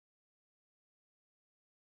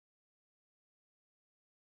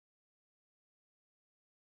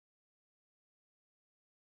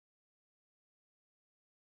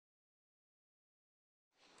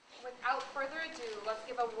without further ado, let's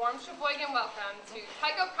give a warm Sheboygan welcome to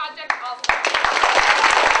Taikoproject All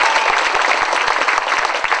Stars.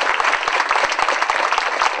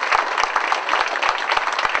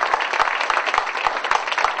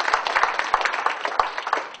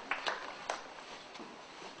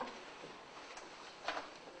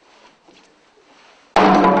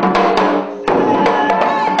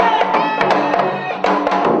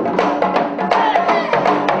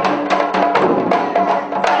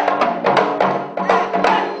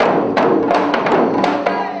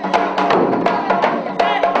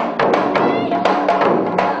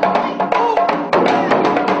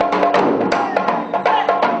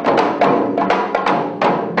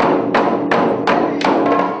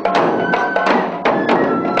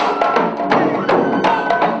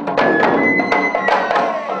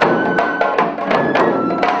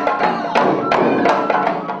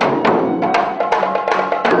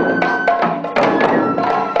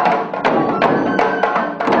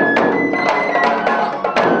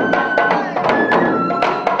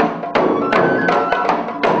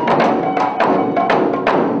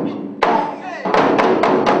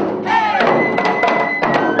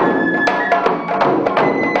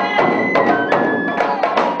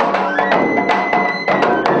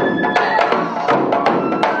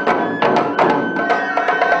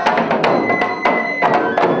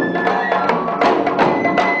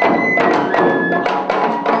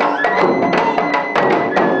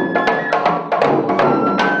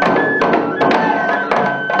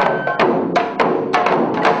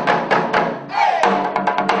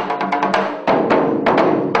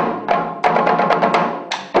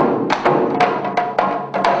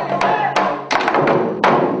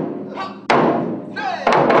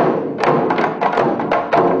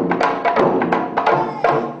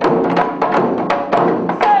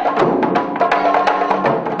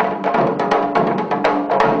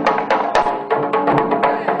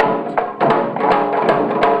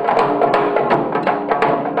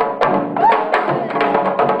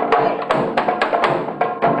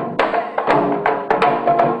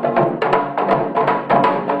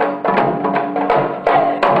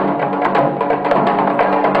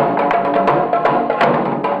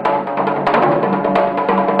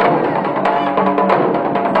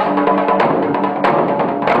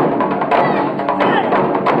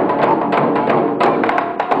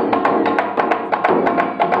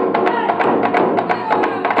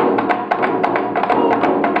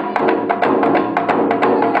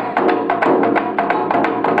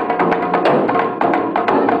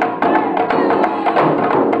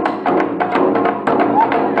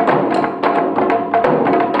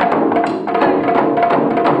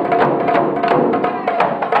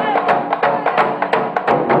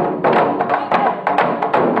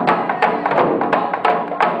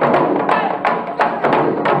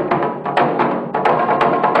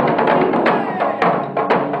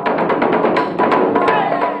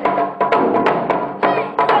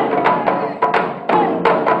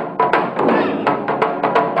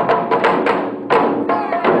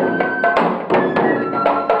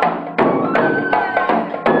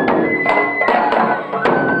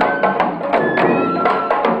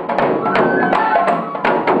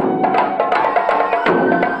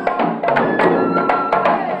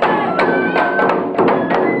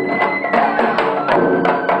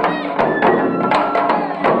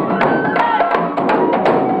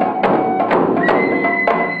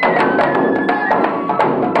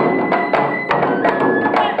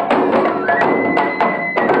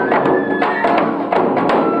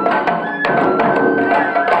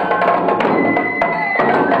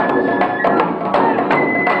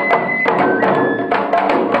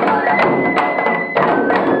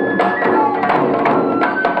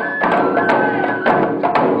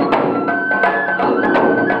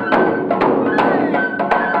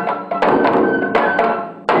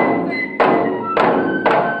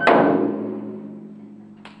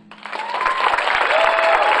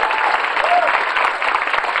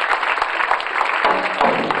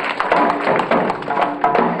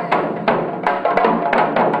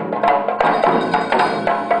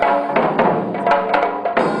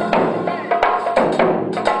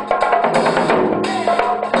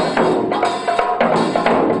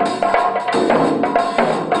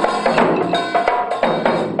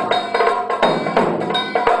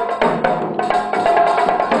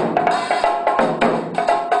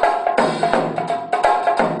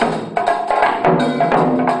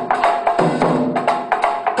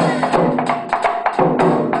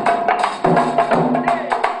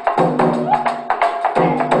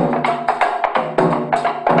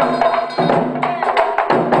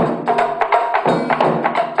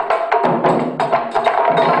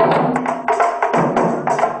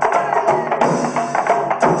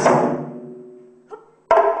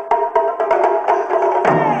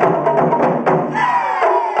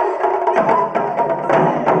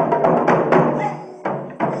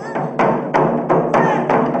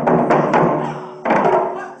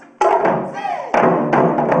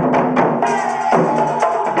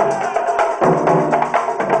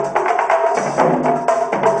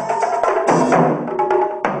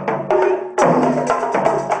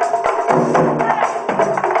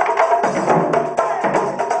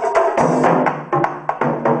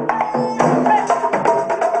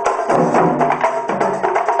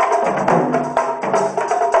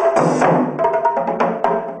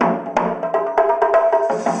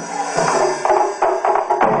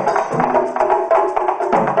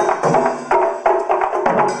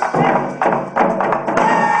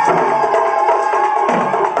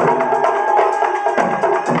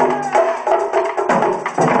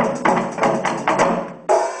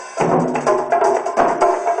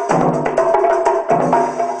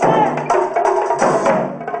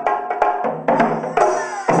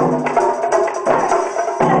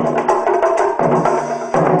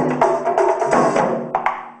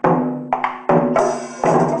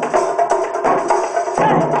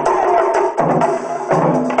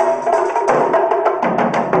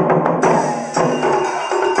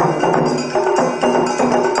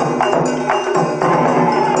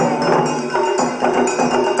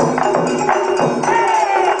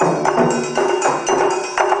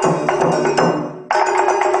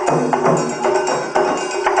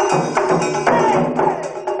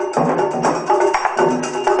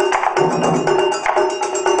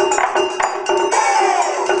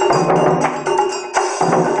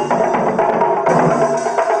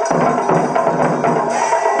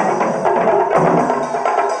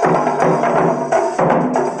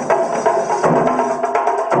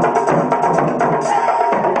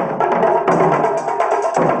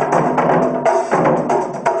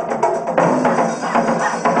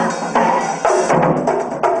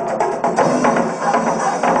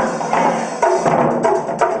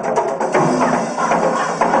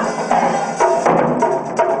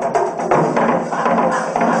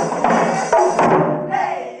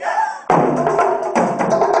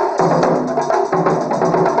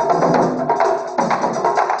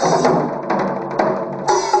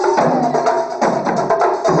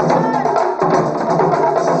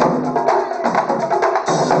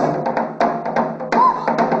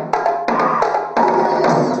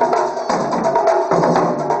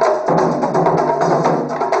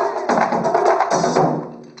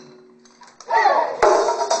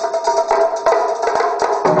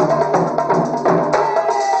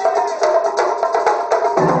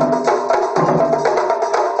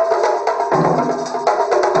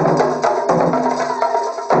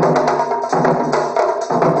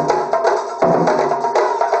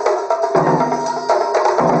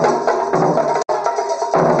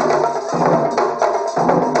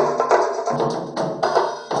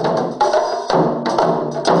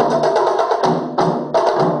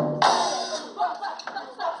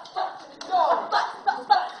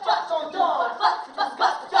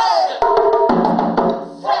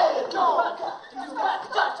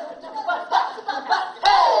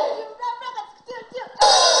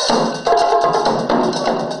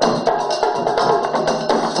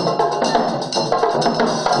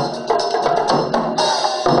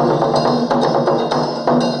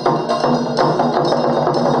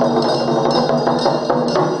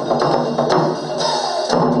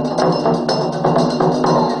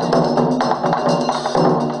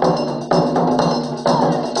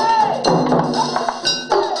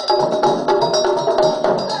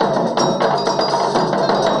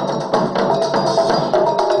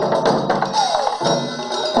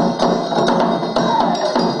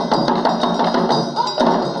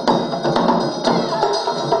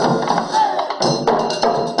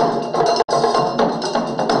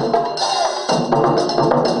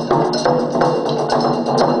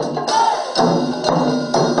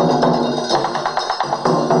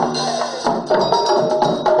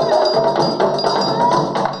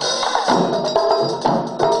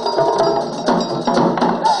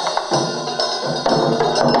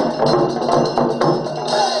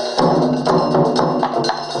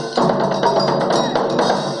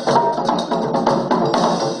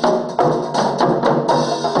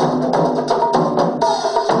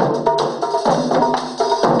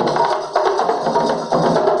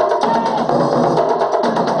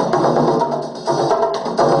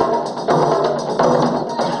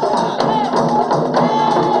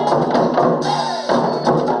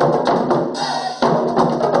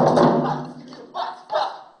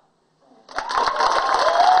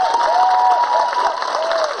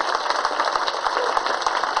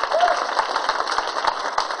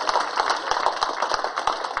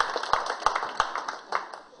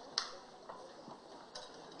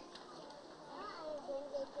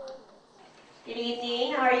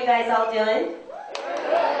 evening. How are you guys all doing?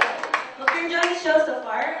 Hope you're enjoying the show so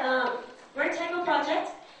far. We're Taikoproject,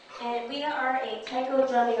 and we are a taiko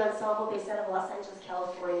drumming ensemble based out of Los Angeles,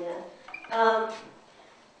 California.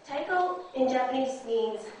 Taiko in Japanese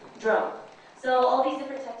means drum. So all these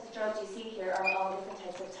different types of drums you see here are all different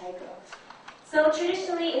types of taiko. So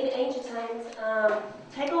traditionally, in the ancient times,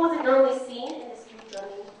 taiko wasn't normally seen in the street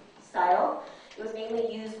drumming style. It was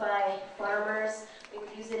mainly used by farmers. They would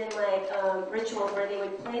use it in like rituals where they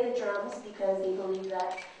would play the drums because they believed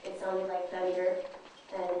that it sounded like thunder,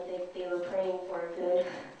 and they were praying for a good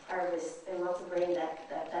harvest and lots of rain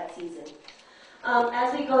that season.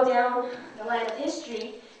 As we go down the line of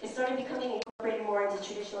history, it started becoming incorporated more into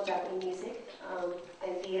traditional Japanese music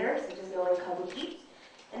and theater, such as kabuki.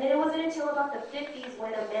 And then it wasn't until about the 50s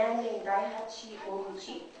when a man named Daihachi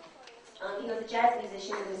Oguchi, he was a jazz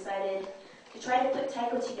musician who decided to try to put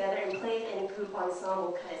taiko together and play it in a group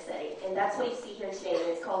ensemble kind of setting. And that's what you see here today, and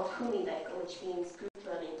it's called kumi daiko, which means group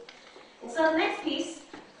drumming. And so the next piece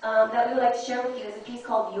that we would like to share with you is a piece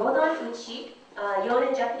called Yodan Uchi. Yon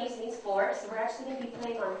in Japanese means four, so we're actually going to be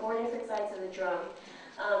playing on 4 different sides of the drum.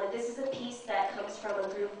 And this is a piece that comes from a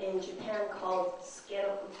group in Japan called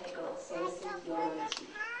Skeroku Taiko. So this is Yodan Uchi.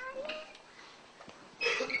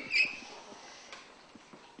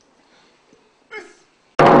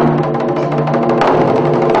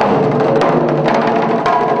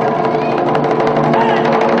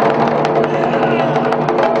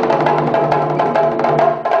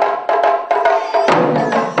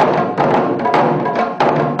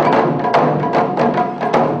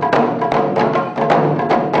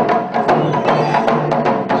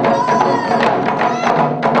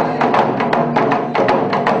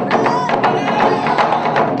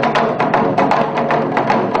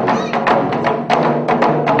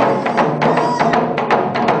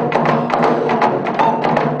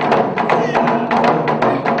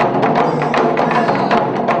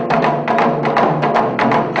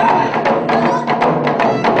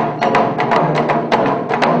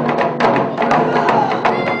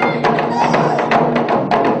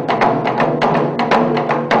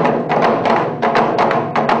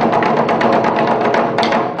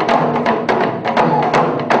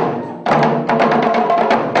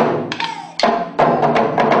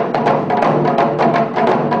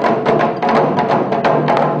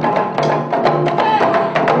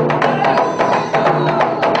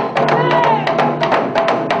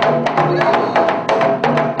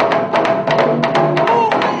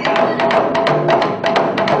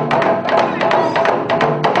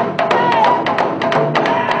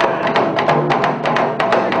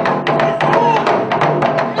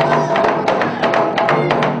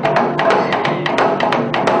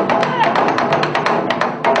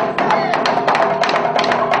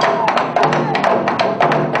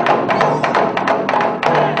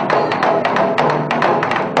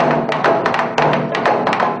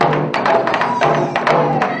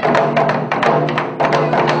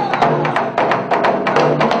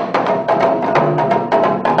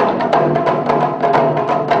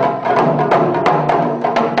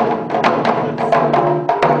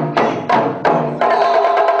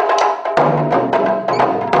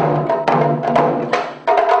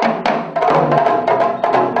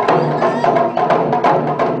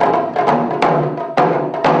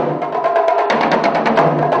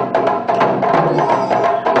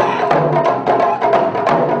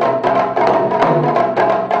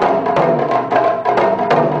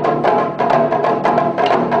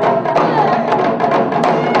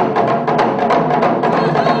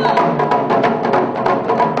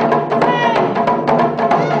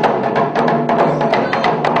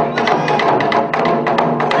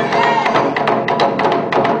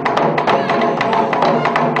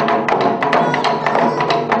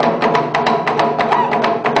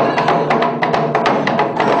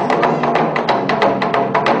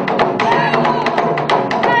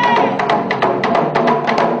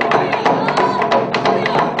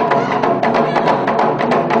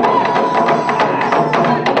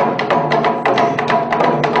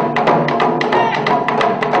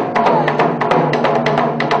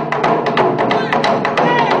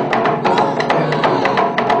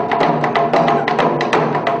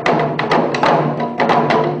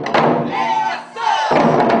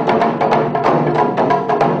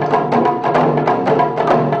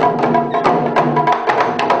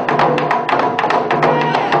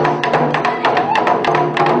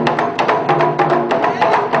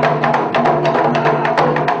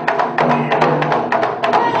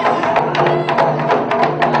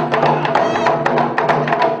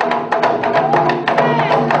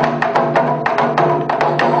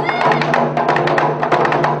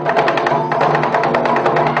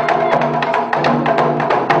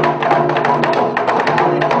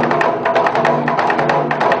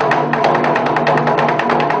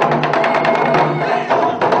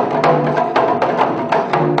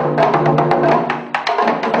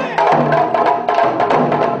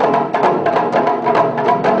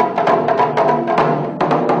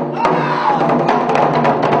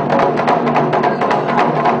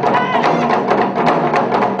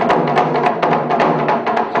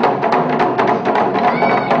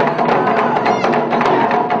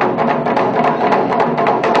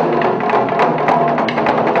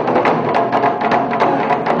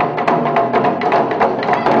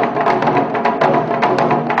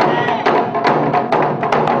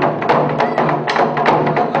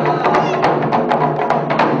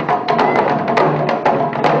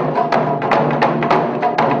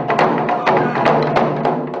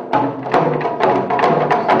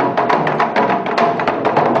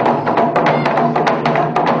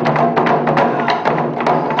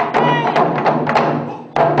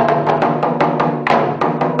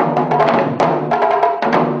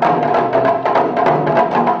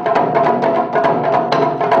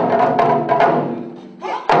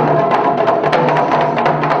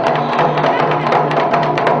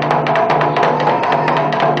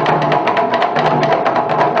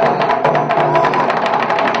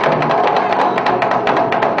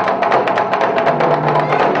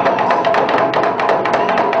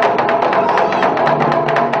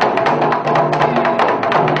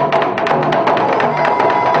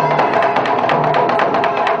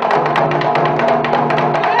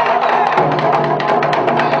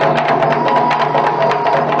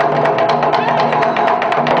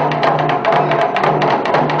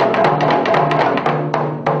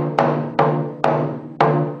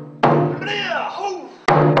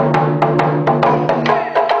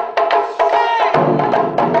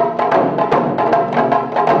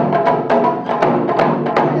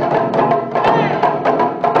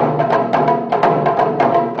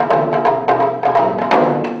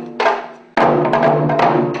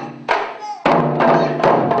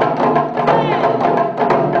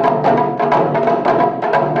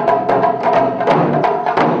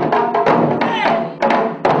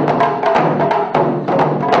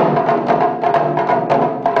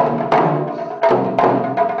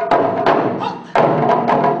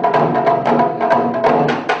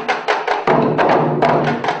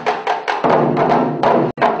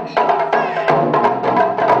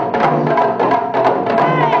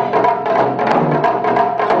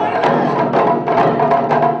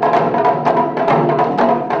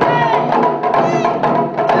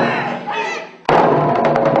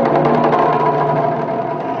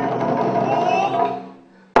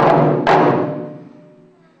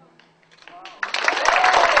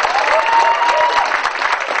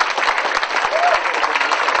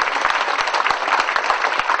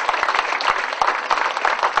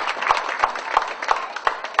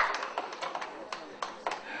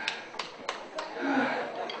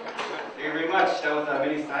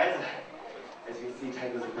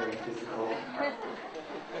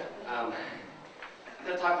 I'm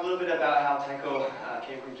going to talk a little bit about how taiko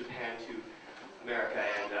came from Japan to America.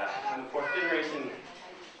 And I'm the fourth generation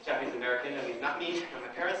Japanese American. I mean, not me, not my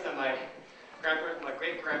parents, not my grandparents. My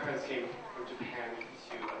great grandparents came from Japan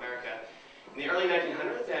to America in the early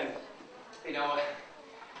 1900s. And, you know,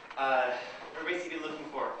 we're basically looking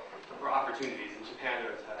for opportunities. In Japan,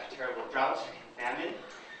 there was a terrible drought and famine.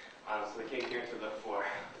 So they came here to look for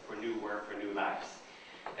new work, for new lives.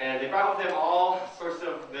 And they brought with them all sorts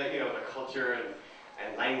of the culture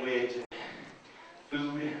and language and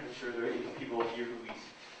food. I'm sure there are even people here who eat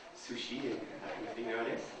sushi and that kind of thing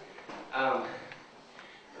nowadays.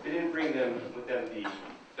 But they didn't bring with them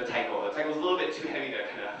the taiko. The taiko was a little bit too heavy to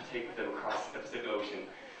kind of take with them across the Pacific Ocean.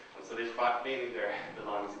 So they brought mainly their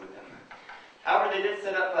belongings with them. However, they did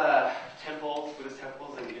set up temples, Buddhist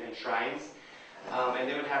temples, and shrines. And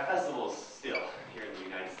they would have festivals still here in the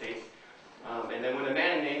United States. And then when a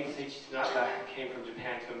man named Seiichi Tanaka came from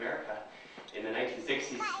Japan to America in the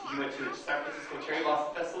 1960s, he went to the San Francisco Cherry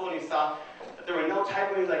Blossom Festival and he saw that there were no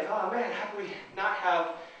taiko. He was like, oh man, how can we not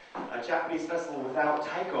have a Japanese festival without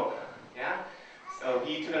taiko? Yeah? So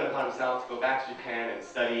he took it upon himself to go back to Japan and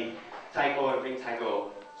study taiko and bring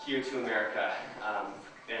taiko here to America.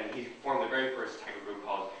 And he formed the very first taiko group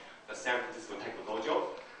called the San Francisco Taiko Dojo.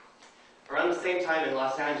 Around the same time in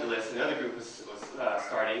Los Angeles, another group was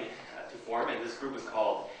starting to form, and this group was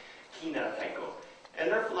called Kina Taiko. And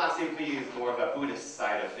their philosophy is more of a Buddhist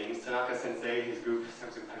side of things. Tanaka Sensei, his group, San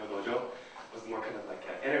Francisco Taiko Dojo, was more kind of like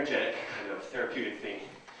an energetic, kind of therapeutic thing.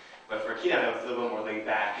 But for Kina, it was a little bit more laid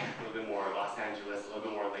back, a little bit more Los Angeles, a little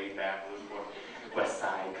bit more laid back, a little bit more West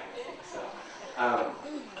Side kind of thing. So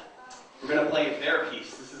we're going to play their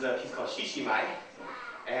piece. This is a piece called Shishimai,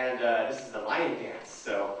 and this is the lion dance.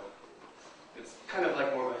 So it's kind of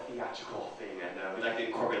like more of a theatrical thing, and we like to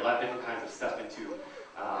incorporate a lot of different kinds of stuff into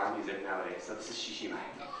our music nowadays. So this is Shishimai. 「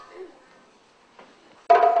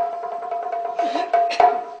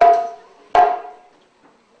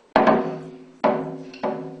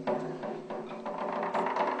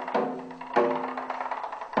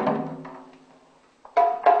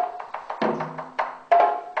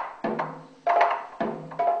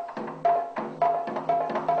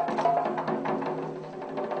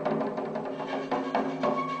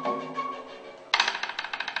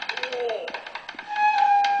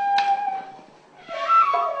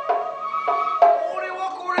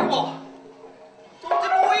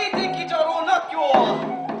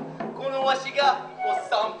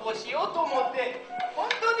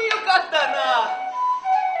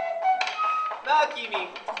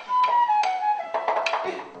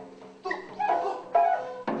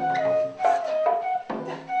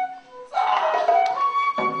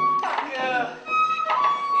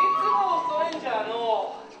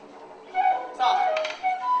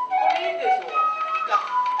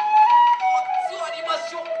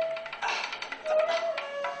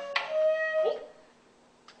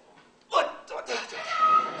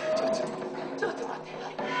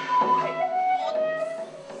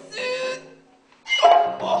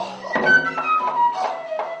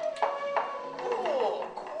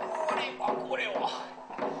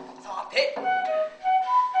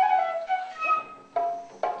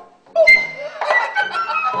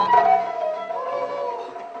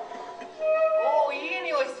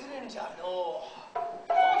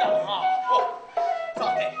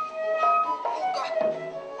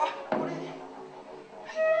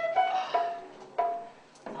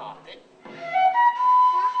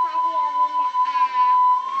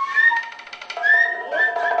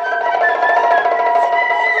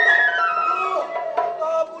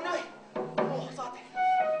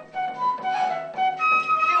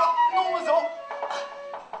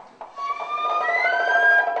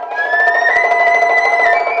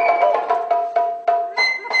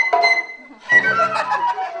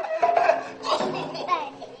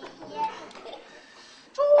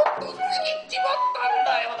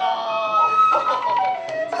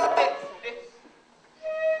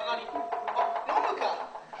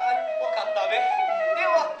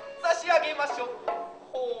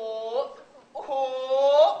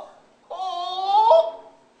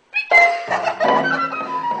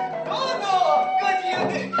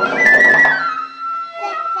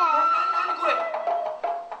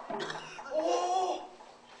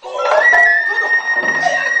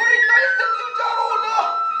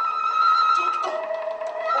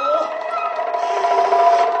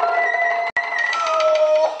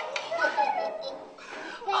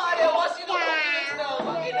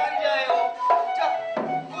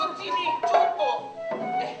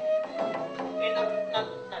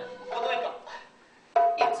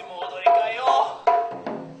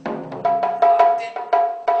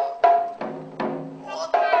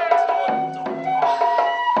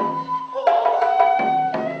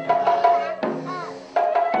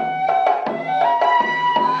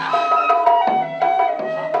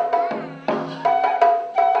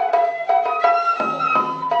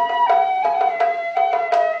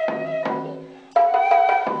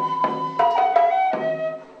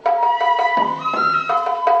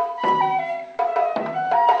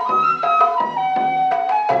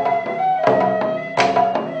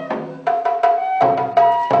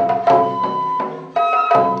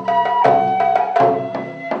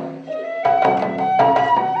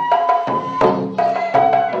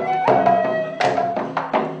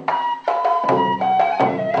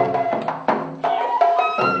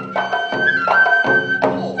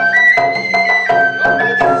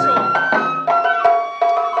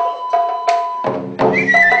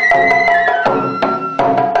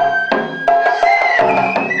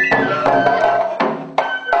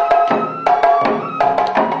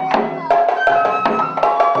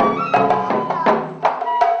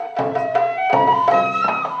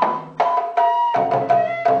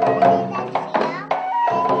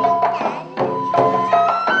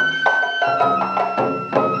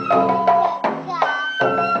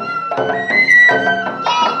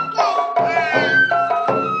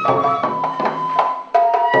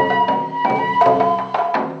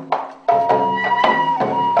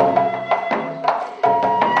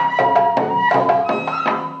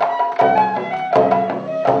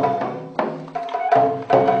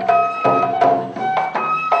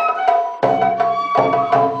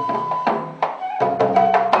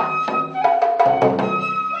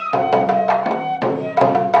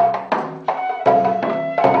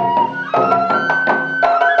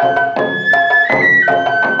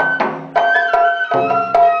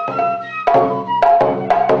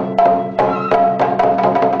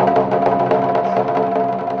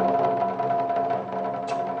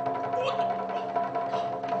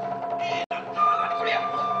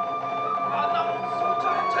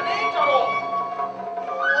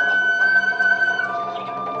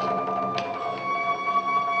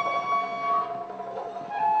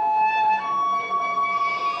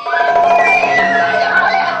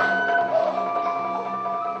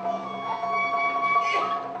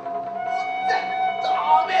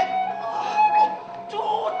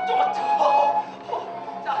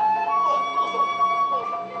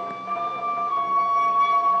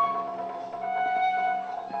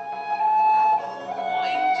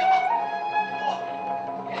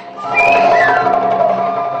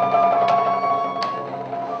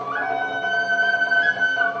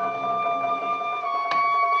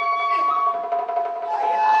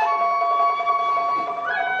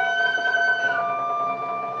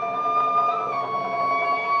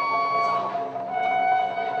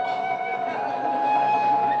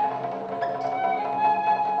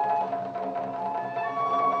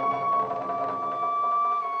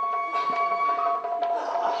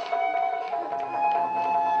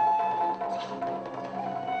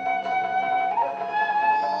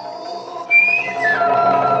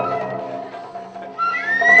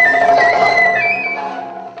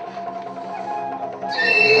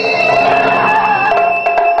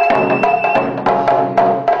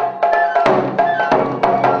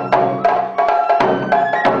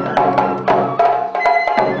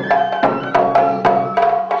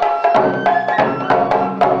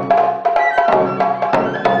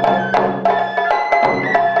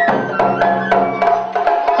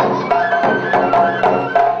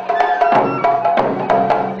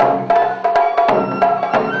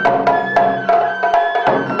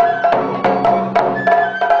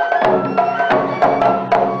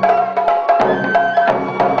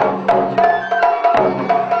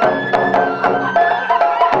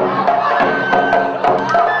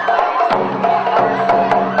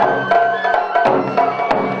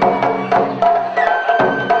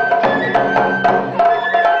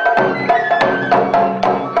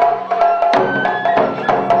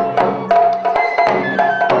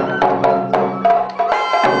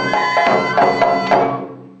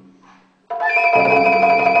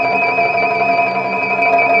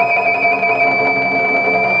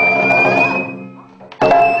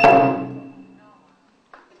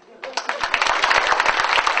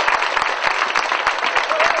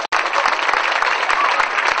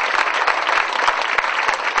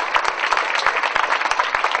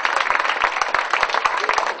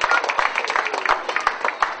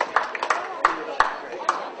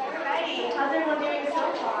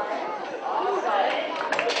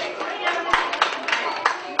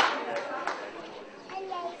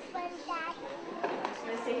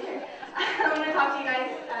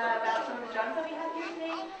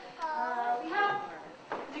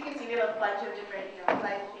bunch of different,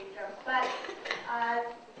 size-shaped drums. But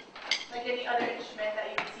like any other instrument that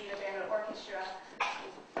you would see in a band or orchestra,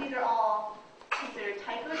 these are all considered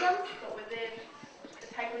taiko drums, but within the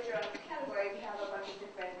taiko drum category, we have a bunch of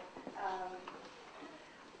different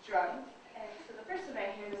drums. And so the first one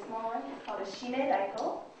right here, the small one, is called a shime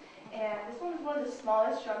daiko. And this one is one of the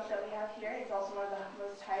smallest drums that we have here. It's also one of the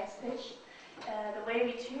most highest pitched. The way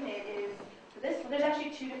we tune it is, for this, there's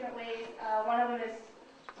actually two different ways. One of them is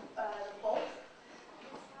the bolts,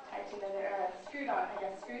 actually they're screwed on,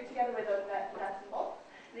 screwed together with the nuts and bolts.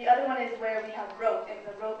 And the other one is where we have rope, and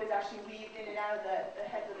the rope is actually weaved in and out of the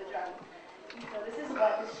heads of the drum. And so this is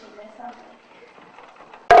what the shime sounds like.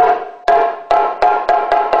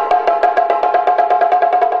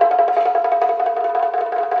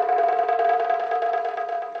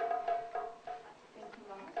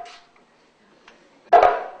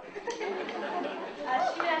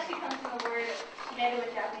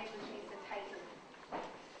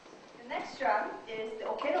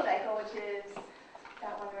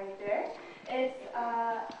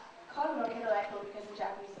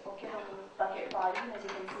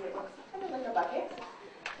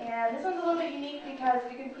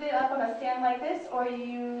 Or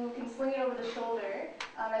you can sling it over the shoulder,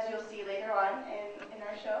 as you'll see later on in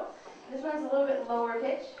our show. This one is a little bit lower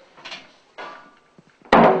pitch.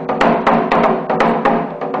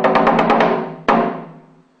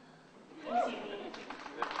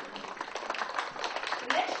 The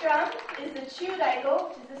next drum is the chu daiko,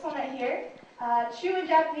 which is this one right here. Chu in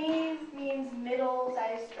Japanese means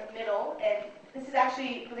middle-sized or middle, and this is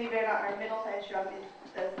actually, believe it or not, our middle-sized drum. It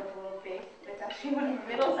does look a little big, but it's actually one of our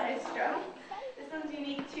middle-sized drums. This one's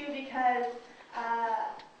unique too because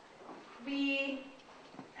we,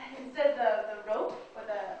 instead of the rope or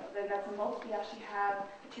the nuts and bolts, we actually have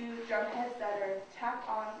two drum heads that are tacked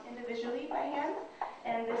on individually by hand.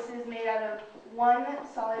 And this is made out of one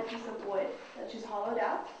solid piece of wood that's just hollowed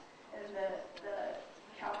out, and the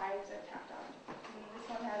cowhides are tacked on. And this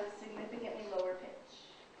one has a significantly lower pitch.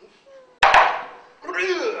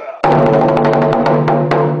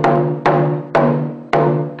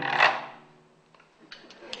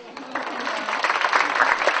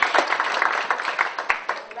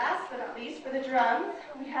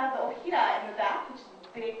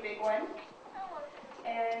 Big one.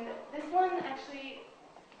 And this one actually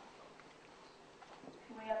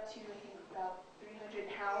can weigh up to, I think, about 300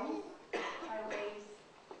 pounds. Probably weighs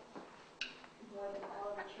more than all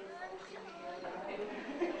of the kids that we've seen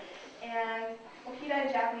here. And okita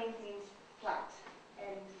in Japanese means flat,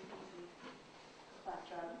 and easy, flat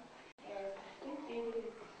drum. And I think David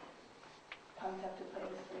is pumped up to play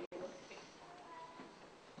this for you.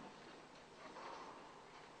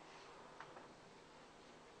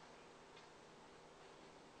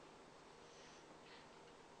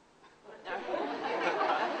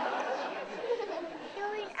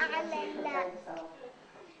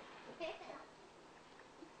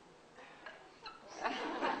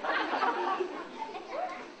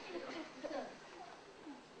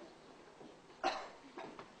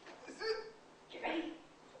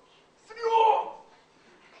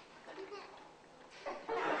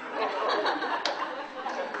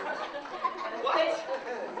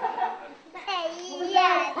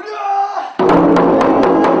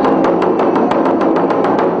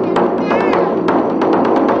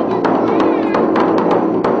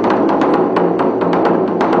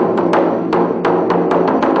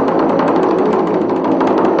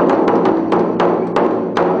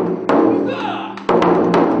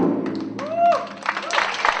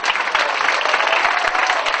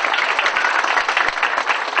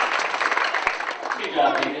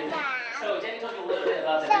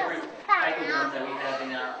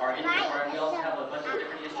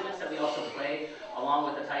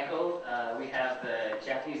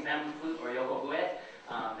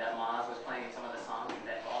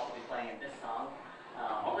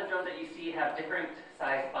 Have different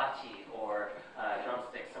size bachi or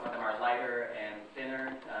drumsticks. Some of them are lighter and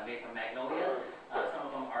thinner, made from magnolia. Some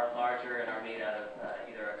of them are larger and are made out of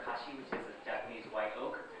either akashi, which is a Japanese white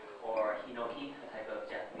oak, or hinoki, a type of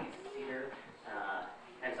Japanese cedar.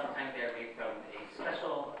 And sometimes they are made from a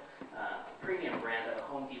special premium brand of a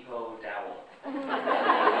Home Depot dowel.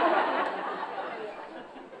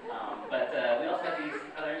 But we also have these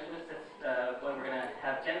other instruments. That's what we're going to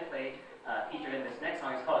have Jen play. Featured in this next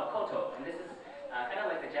song is called koto, and this is kind of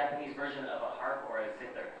like the Japanese version of a harp or a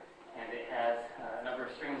zither, and it has a number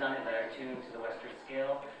of strings on it that are tuned to the Western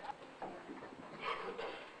scale.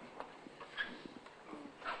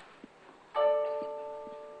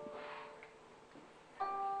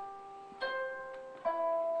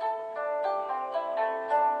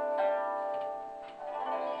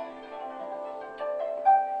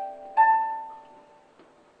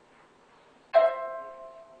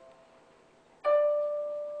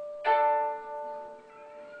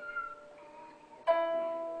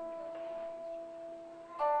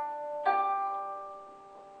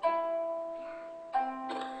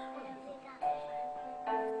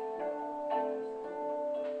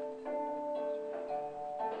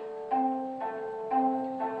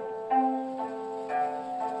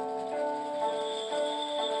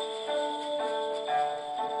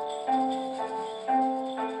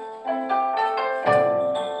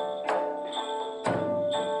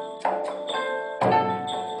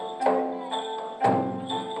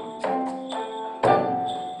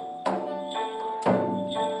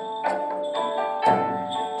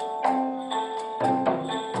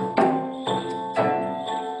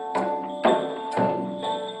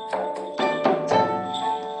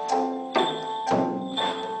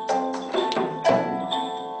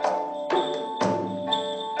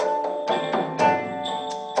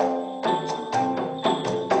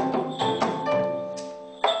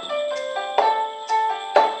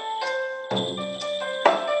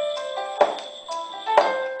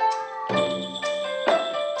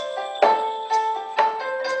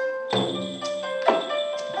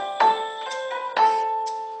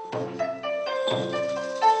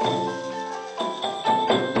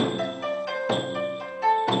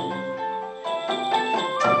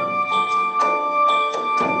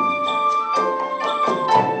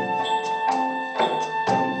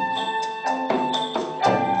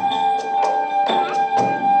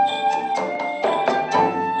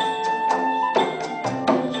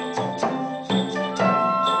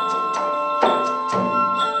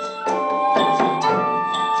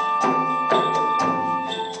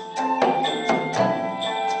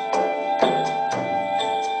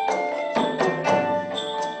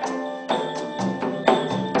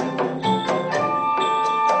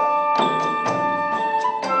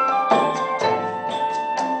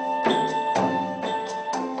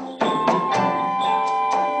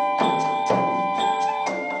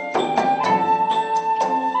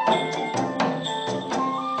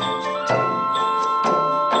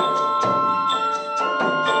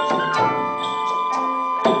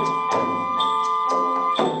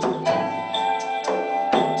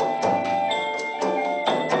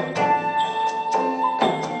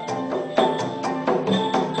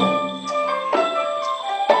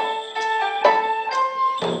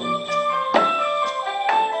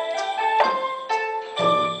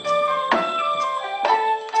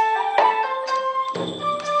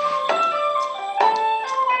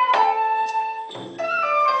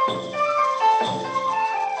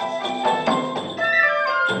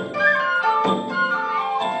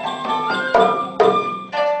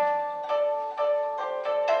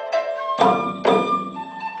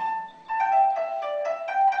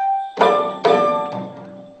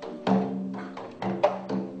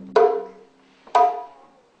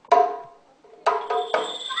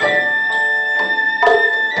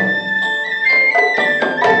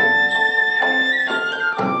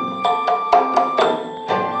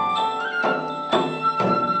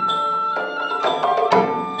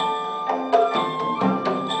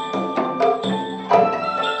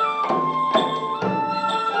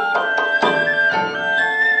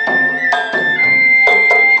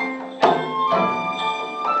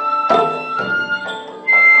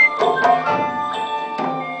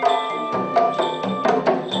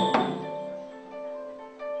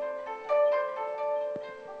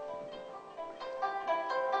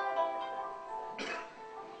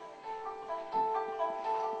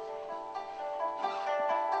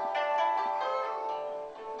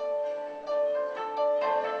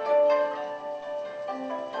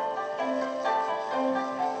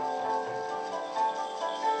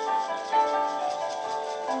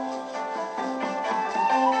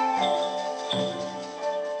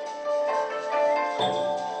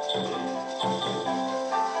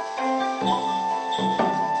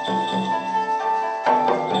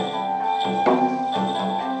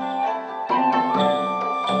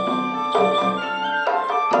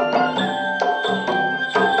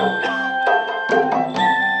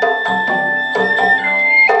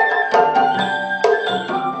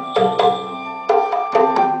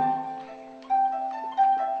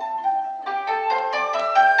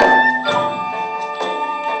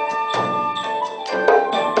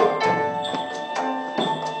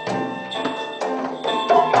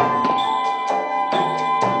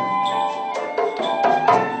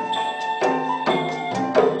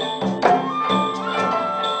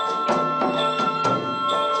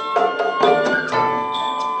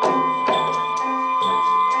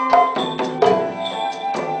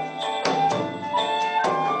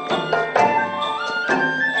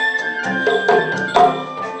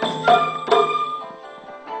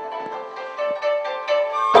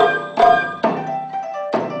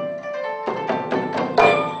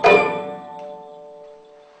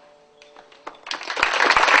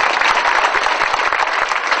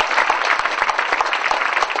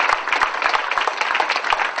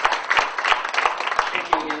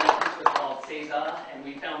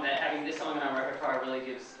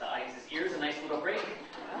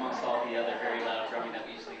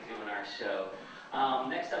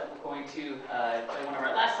 Next up, we're going to play one of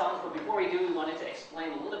our last songs, but before we do, we wanted to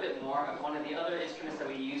explain a little bit more of one of the other instruments that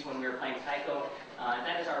we use when we were playing taiko, and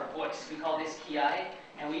that is our voice. We call this kiai,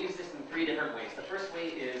 and we use this in 3 different ways. The first way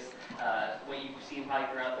is what you've seen probably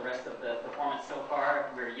throughout the rest of the performance so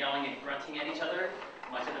far. We're yelling and grunting at each other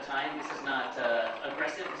much of the time. This is not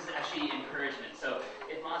aggressive, this is actually encouragement. So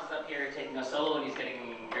if Maz is up here taking a solo and he's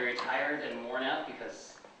getting very tired and worn out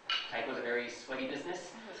because taiko is a very sweaty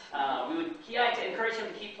business, we would kiai to encourage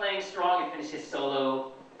him to keep playing strong and finish his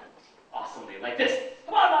solo awesomely, like this.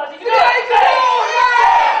 Come on, Maz, you can do it!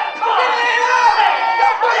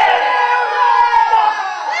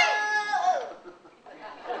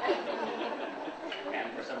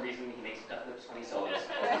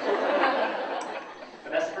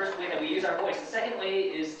 we use our voice. The second way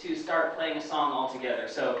is to start playing a song all together.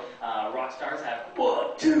 So rock stars have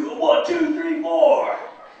 1, 2, 1, 2, 3, 4.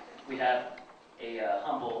 We have a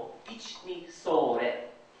humble ich ni so re.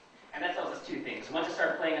 And that tells us two things. One, to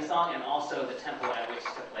start playing a song, and also the tempo at which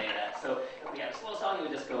to play it at. So if we have a slow song, it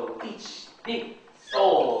would just go ich ni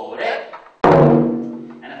so re.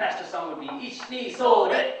 And a faster song would be ich ni so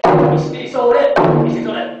re, ich ni so re, ich ni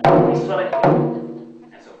so re, ich ni so re,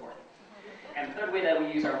 and so forth. And the third way that we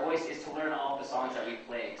use our voice is to learn all of the songs that we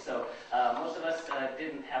play. So most of us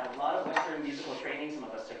didn't have a lot of Western musical training. Some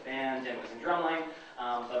of us took band, and was in drumline,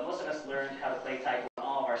 but most of us learned how to play taiko in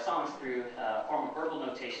all of our songs through a form of verbal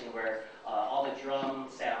notation where all the drum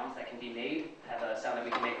sounds that can be made have a sound that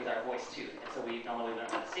we can make with our voice too. And so we normally learn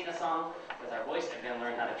how to sing a song with our voice and then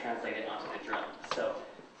learn how to translate it onto the drum. So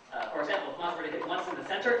for example, if Maz were to hit once in the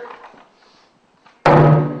center,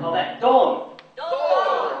 call that don.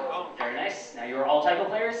 Don. Very nice. Now you're all taiko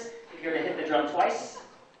players. If you were to hit the drum twice,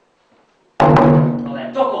 call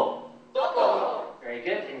that doko. Doko. Very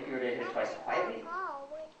good. And if you were to hit it twice quietly, call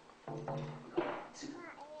that tsuku.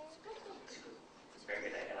 Very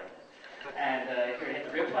good. I like that. And if you were to hit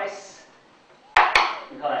the rib twice,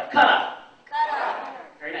 we call that kara. Kara.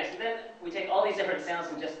 Very nice. And then we take all these different sounds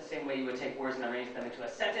in just the same way you would take words and arrange them into a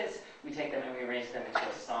sentence. We take them and we arrange them into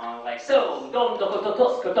a song like so. Don doko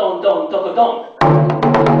doko don don doko don.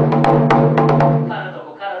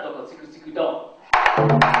 Kara doko tsuku tsuku don.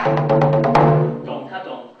 Don ka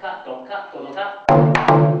dono ka dono ka.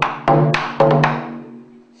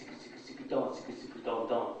 Tsuku tsuku tsuku don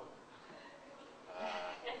don.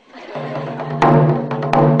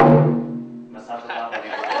 Massage the top.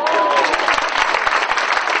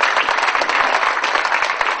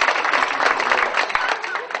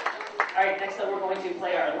 Alright, next up we're going to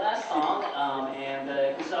play our last song, and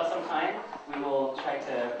if we still have some time, we will try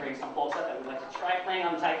to bring some folks up that would like to try playing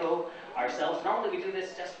on the taiko ourselves. Normally we do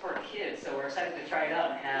this just for kids, so we're excited to try it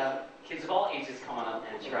out and have kids of all ages come on up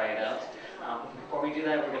and try it out. Before we do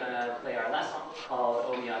that, we're going to play our last song called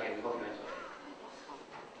Omiyage. We hope you enjoy it.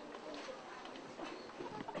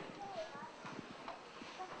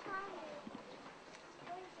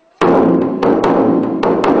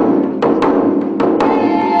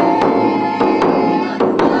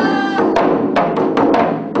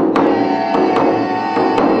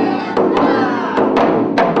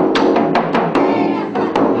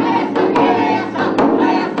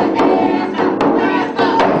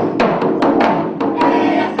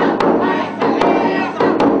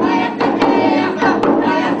 Yes,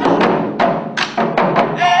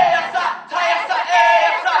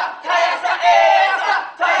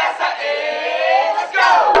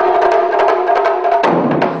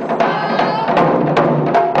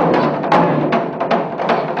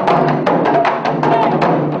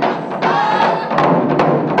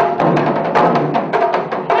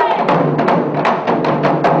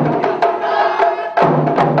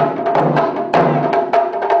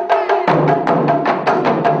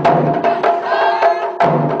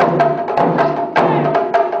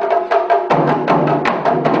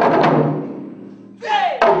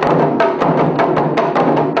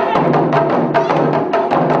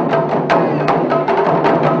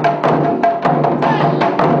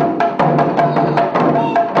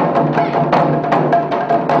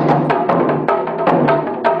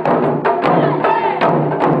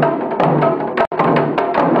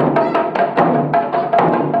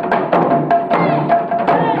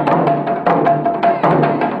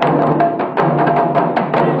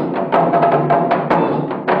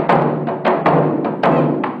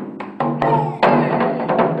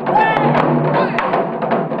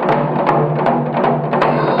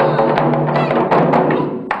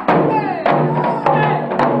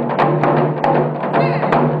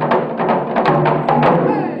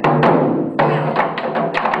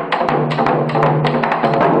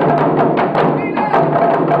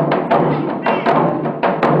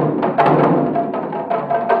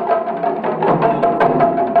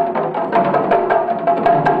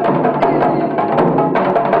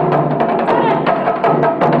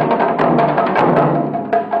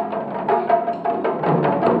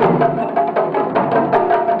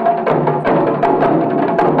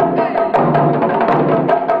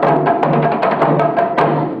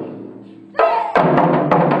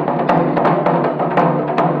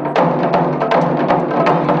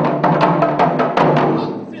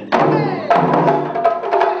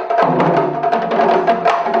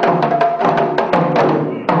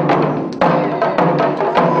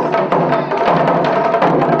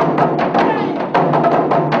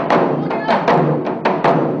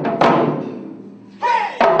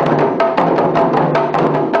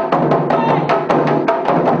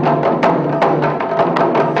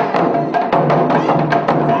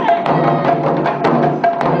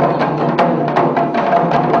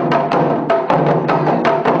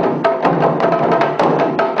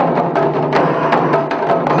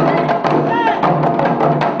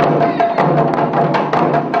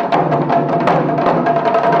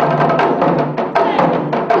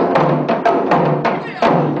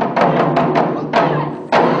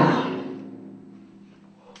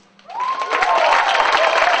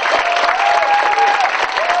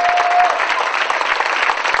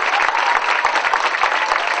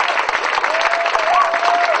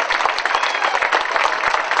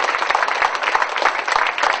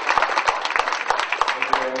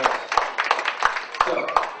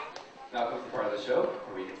 Now comes the part of the show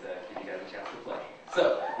where we get to give you guys a chance to play.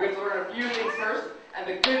 So, we have to learn a few things first, and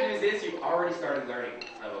the good news is you've already started learning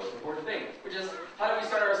the most important thing, which is how do we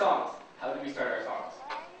start our songs? How do we start our songs?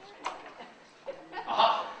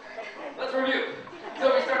 Aha! Let's review.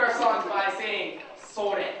 So we start our songs by saying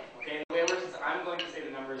sore. Okay, the way it works is I'm going to say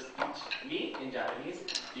the numbers each ni in Japanese.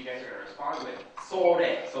 You guys are going to respond with sore.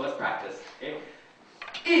 So let's practice. Okay?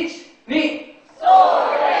 Ich, ni,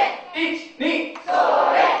 sore. Ich, ni,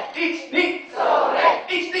 sore. Ich, ni, sore.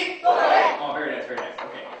 Ich, ni, sore. Oh, very nice, very nice.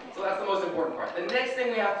 Okay, so that's the most important part. The next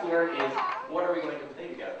thing we have to learn is what are we going to play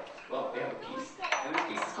together? Well, we have a piece, and this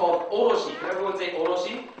piece is called oroshi. Can everyone say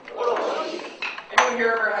oroshi? Oroshi. Anyone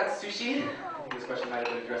here ever had sushi? I think this question might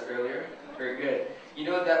have been addressed earlier. Very good. You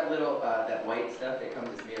know that little, that white stuff that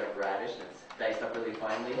comes is made of radish and it's diced up really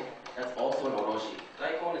finely? That's also an oroshi.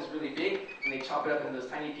 Daikon is really big, and they chop it up into those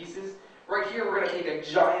tiny pieces. Right here, we're going to take a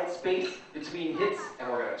giant space between hits, and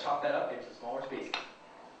we're going to chop that up into smaller spaces.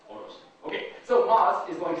 Oroshi. Okay, so Maz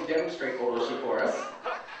is going to demonstrate oroshi for us.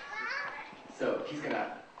 So he's going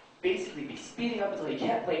to basically be speeding up until he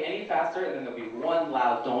can't play any faster, and then there'll be one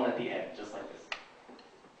loud don at the end, just like this.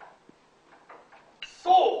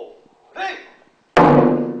 So, hey!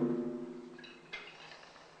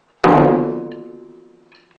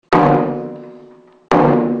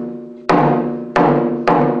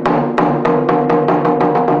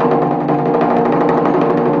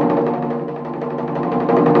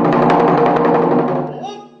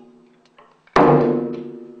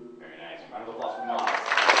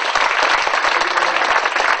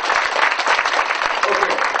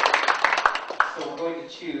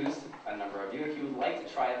 Choose a number of you. If you would like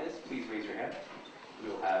to try this, please raise your hand. We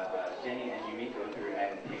will have Jenny and Yumi go through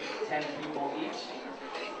and pick 10 people each.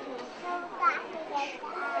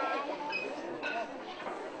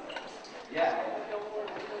 Yeah.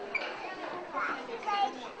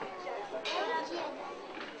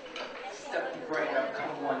 Step right up.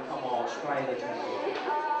 Come on, try the tempo.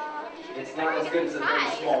 It's not as good as a very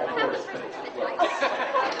small chorus, but it's close.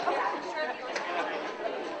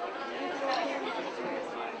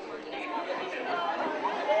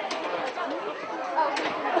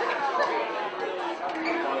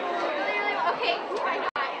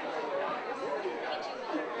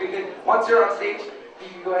 Once you're on stage, you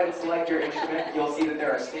can go ahead and select your instrument. You'll see that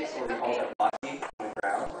there are sticks, or we call them blocking, on the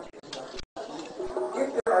ground. If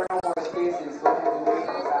there are no more spaces, go ahead and wait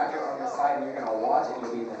in the back or on the side, and you're going to watch, and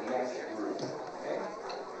you'll be in the next group. Okay?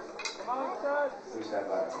 So we should have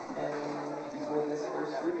about 10 people in this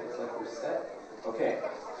first group. Looks like we're set. Okay.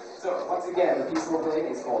 So once again, the piece we're playing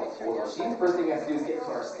is called oroshi. First thing we have to do is get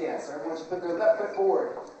into our stance. So everyone should put their left foot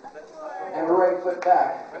forward and right foot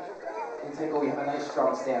back. In Taiko, we have a nice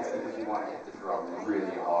strong stance because we want to hit the drum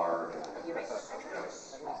really hard. Okay.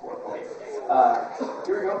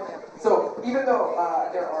 Here we go. So even though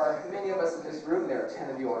there are many of us in this room, there are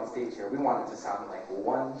 10 of you on stage here. We want it to sound like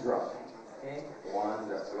one drum. Okay? One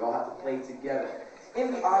drum. So we all have to play together.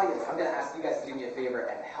 In the audience, I'm going to ask you guys to do me a favor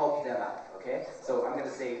and help them out. Okay? So I'm going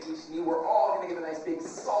to say each knee. We're all going to give a nice big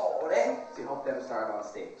sore to help them start on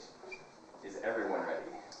stage. Is everyone ready?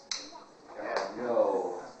 There are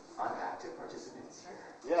no unactive participants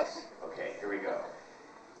here. Yes. Okay, here we go.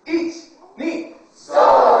 Each knee.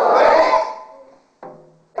 Sore.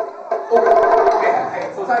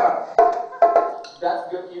 Okay, so time out. That's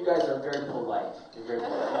good. You guys are very polite. You're very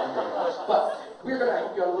polite. But we're going to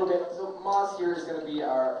help you out a little bit. So Maz here is going to be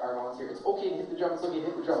our volunteer. It's okay to hit the drum. It's okay to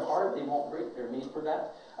hit the drum hard. They won't break. They're made for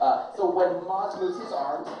that. So when Maz moves his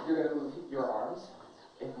arms, you're going to move your arms.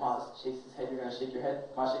 If Maz shakes his head, you're going to shake your head.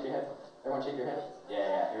 Maz, shake your head. Everyone shake your head?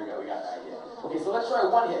 Yeah, here we go. We got the idea. Okay, so let's try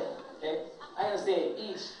one hit. Okay? I'm going to say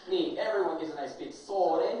each knee. Everyone gets a nice big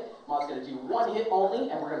sore. Maz's going to do one hit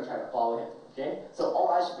only, and we're going to try to follow him. Okay? So all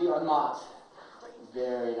eyes should be on Maz.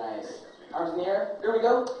 Very nice. Arms in the air. Here we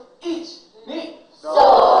go. Each knee. Sore.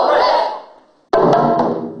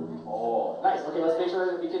 Oh, nice. Okay, let's make sure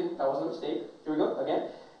that we can. That wasn't a mistake. Here we go.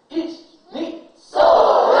 Again. Each knee.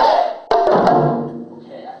 Sore.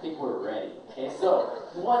 Okay, I think we're ready. Okay, so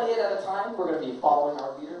one hit at a time. We're going to be following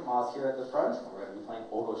our leader, Maz, here at the front. And we're going to be playing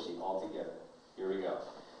oroshi all together. Here we go.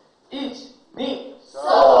 Each knee.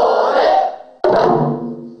 Sore.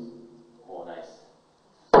 Oh, nice.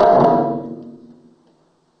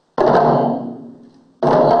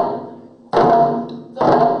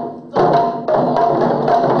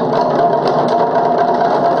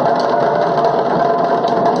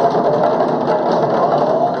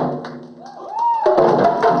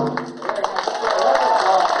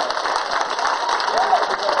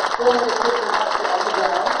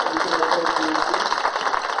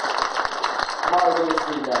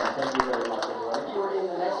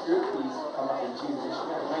 next group, please come up and choose a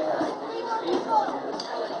instrument. We might have some spaces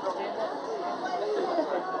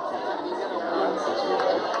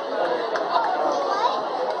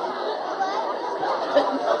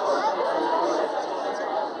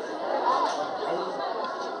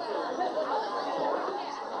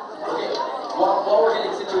Okay, while we're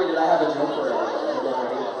getting situated, I have a joke for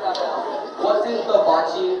everybody. What did the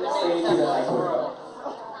bocce say to the taiko drum?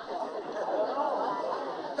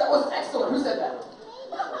 That was excellent. Who said that?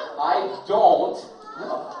 I don't.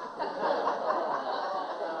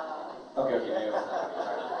 Okay, maybe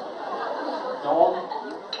don't.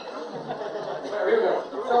 Here we go.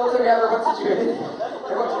 So looks like we have everyone situated.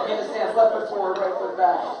 Everyone begin to stand. Left foot forward, right foot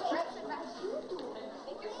back.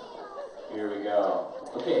 Here we go.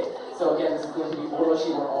 Okay, so again, this is going to be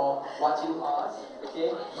oroshi. We're all watching pause.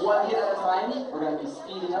 Okay, one hit at a time. We're going to be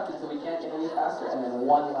speeding up until we can't get any faster, and then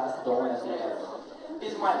one last don at the end.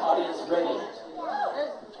 Is my audience ready?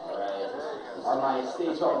 Alright. Are my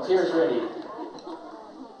stage volunteers ready?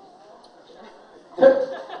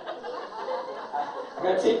 I'm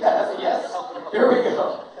going to take that as a yes. Here we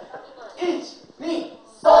go. Ich, ni,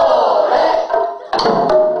 sore!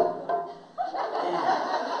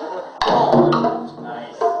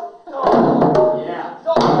 Nice. Yeah.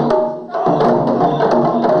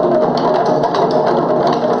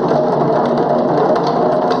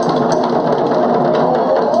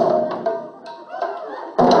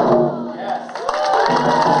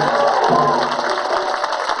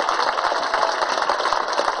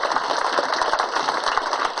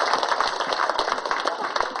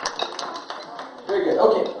 Very good.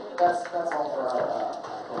 Okay, that's all for our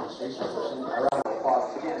demonstration session. A round of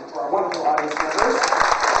applause again for our wonderful audience members.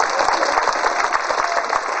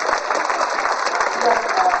 We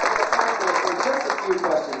have time for just a few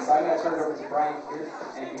questions, so I'm going to turn it over to Brian here.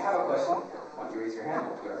 And if you have a question, why don't you raise your hand?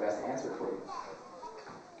 We'll do our best to answer it for you.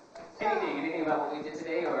 Anything about what we did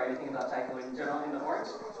today, or anything about taiko in general in the orange?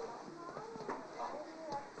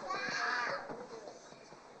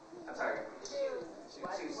 I'm sorry. Shoes.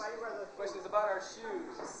 Why do you wear those questions about our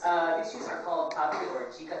shoes? These shoes are called tabi or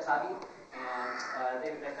chika tabi, and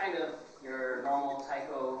they're kind of your normal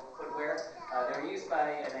taiko footwear. They're used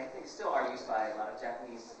by, and I think still are used by a lot of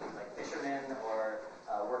Japanese, like fishermen or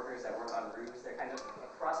workers that work on roofs. They're kind of a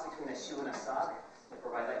cross between a shoe and a sock. They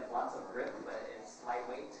provide like lots of grip, but it's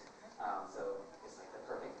lightweight. So it's like the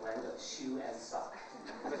perfect blend of shoe and sock.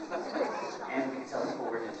 And we can tell people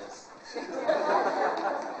we're ninjas.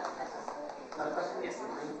 Another question? Yes.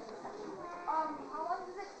 How long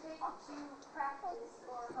does it take to practice,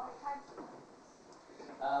 or how many times?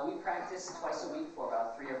 We practice twice a week for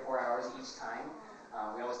about 3 or 4 hours each time.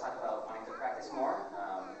 We always talk about wanting to practice more,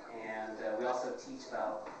 and we also teach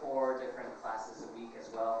about 4 different classes a week as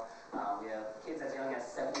well. We have kids as young as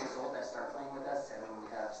 7 years old that start playing with us, and we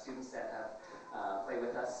have students that have played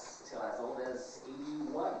with us till as old as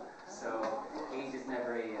 81. So age is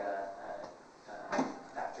never a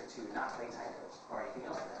factor to not play taiko or anything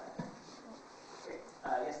else like that. Great.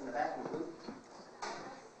 Yes, in the back, in the blue.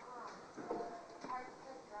 Are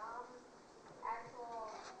the drums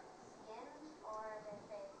actual skin, or are they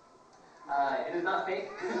fake? It is not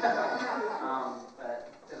fake,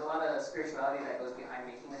 but there's a lot of spirituality that goes behind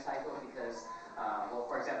making a taiko because, well,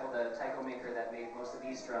 for example, the taiko maker that made most of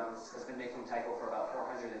these drums has been making taiko for about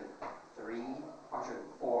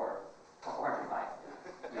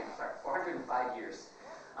 405 years.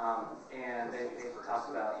 And they've talked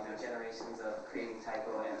about, generations of creating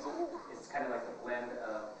taiko, and it's kind of like the blend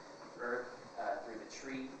of earth through the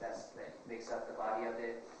tree that makes up the body of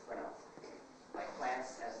it, or no, like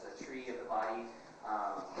plants as the tree of the body,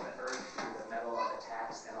 the earth through the metal of the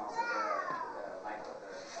tacks, and also the life of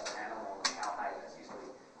an animal, the cowhide that's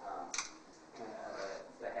usually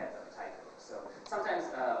the head of the taiko. So sometimes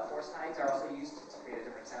horse hides are also used to create a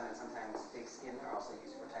different sound, and sometimes pig skin are also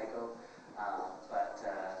used for taiko.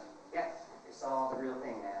 Yeah, it's all the real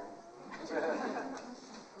thing, man.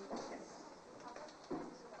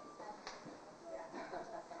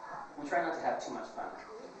 We try not to have too much fun.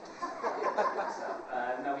 So,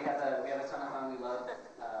 no, we have a ton of fun. We love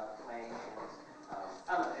playing. And, I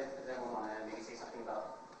don't know if everyone want to maybe say something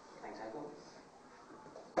about playing taiko.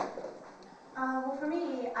 Well, for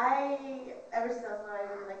me, ever since I was little, I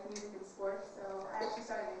really like music and sports. So I actually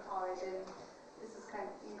started in college, and this is kind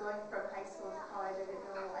of going from high school to college. I didn't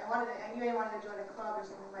know. I knew I wanted to join a club or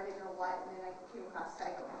something, but I didn't know what. And then I came across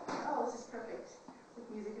taiko. Oh, this is perfect. With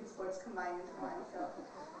music and sports combined into one. So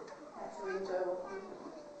that's really enjoyable for me.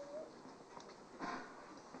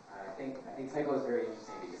 I think taiko is very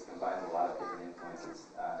interesting because it combines a lot of different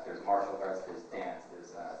influences. There's martial arts, there's dance,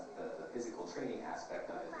 there's the physical training aspect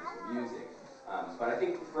of it, there's music. But I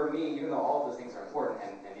think for me, even though all of those things are important,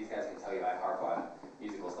 and these guys can tell you I harp on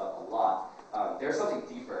musical stuff a lot, there's something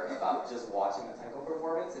deeper about just watching a taiko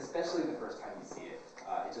performance, especially the first time you see it.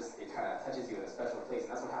 It kind of touches you in a special place,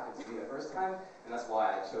 and that's what happened to me the first time, and that's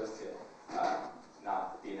why I chose to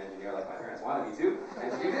not be an engineer like my parents wanted me to,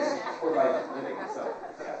 and to do this for my living. So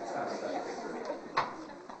yeah, it's kind of a special thing for me.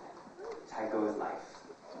 Taiko is life.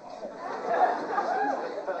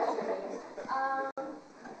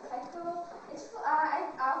 Taiko, I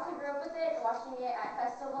also grew up with it, watching it at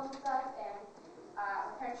festivals and stuff, and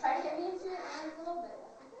my parents tried to get me into it, and I was a little bit.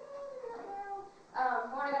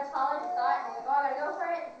 When I got to college, I thought, I was like, oh, I gotta go for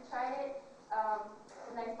it. I tried it.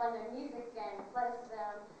 It's a nice blend of music and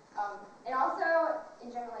athleticism. And also,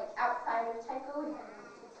 in general, like outside of taiko,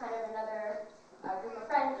 it's kind of another group of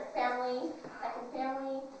friends or family, second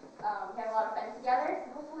family. We have a lot of fun together.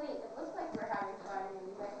 So hopefully, it looks like we're having fun, and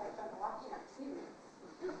you guys have fun watching it too.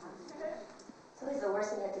 So it's the worst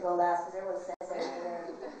thing you have to go last because everyone says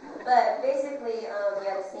everything. But basically,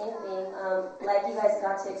 yeah, the same thing. Like you guys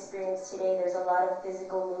got to experience today, there's a lot of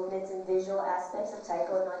physical movements and visual aspects of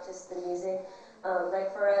taiko, not just the music.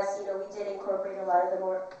 Like for us, we did incorporate a lot of the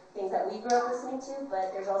more things that we grew up listening to, but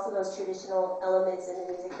there's also those traditional elements in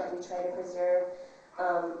the music that we try to preserve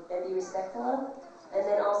and be respectful of. And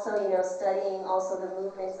then also, studying also the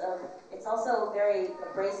movements of, it's also very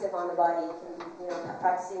abrasive on the body. You can be,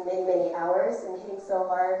 practicing many, many hours and hitting so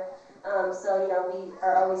hard. So, we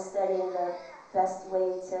are always studying the best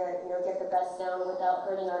way to, get the best sound without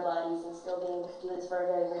hurting our bodies and still being able to do this for a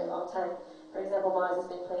very, very long time. For example, Mars has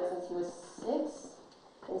been playing since he was 6,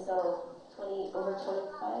 and so over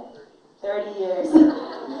 25, 30 years.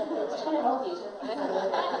 It's kind of healthy,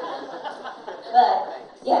 but,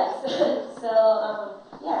 yes, so,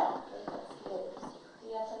 yeah, that's good. Do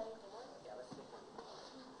you have something?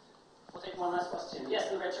 We'll take one last question. Yes,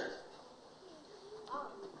 in the red shirt. How do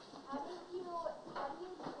you tune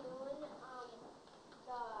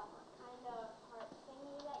the kind of harp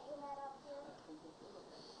thingy that you had up here?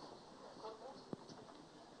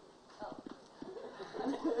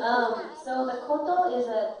 So the koto is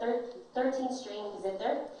a 13-string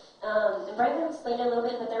zither. And Brian explained it a little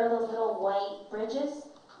bit, but there are those little white bridges.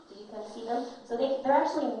 Did you kind of see them? So they're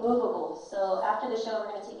actually movable. So after the show, we're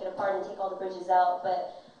going to take it apart and take all the bridges out.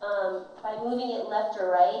 But by moving it left or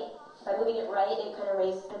right, by moving it right, it kind of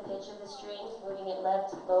raises the pitch of the string. Moving it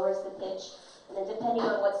left lowers the pitch. And then depending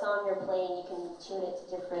on what song you're playing, you can tune it to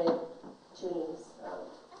different tunings.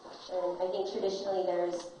 And I think traditionally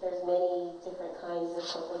there's many different kinds of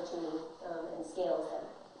koto tuning and scales that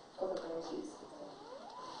koto players use.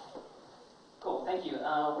 Cool, thank you.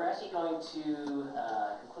 We're actually going to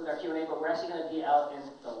conclude our Q&A, but we're actually going to be out in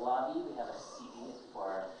the lobby. We have a CD if people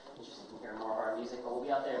are interested in hearing more of our music, but we'll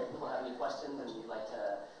be out there if people have any questions and you'd like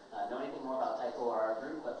to know anything more about taiko or our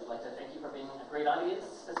group. But we'd like to thank you for being a great audience.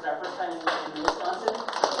 This is our first time in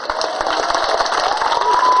Wisconsin.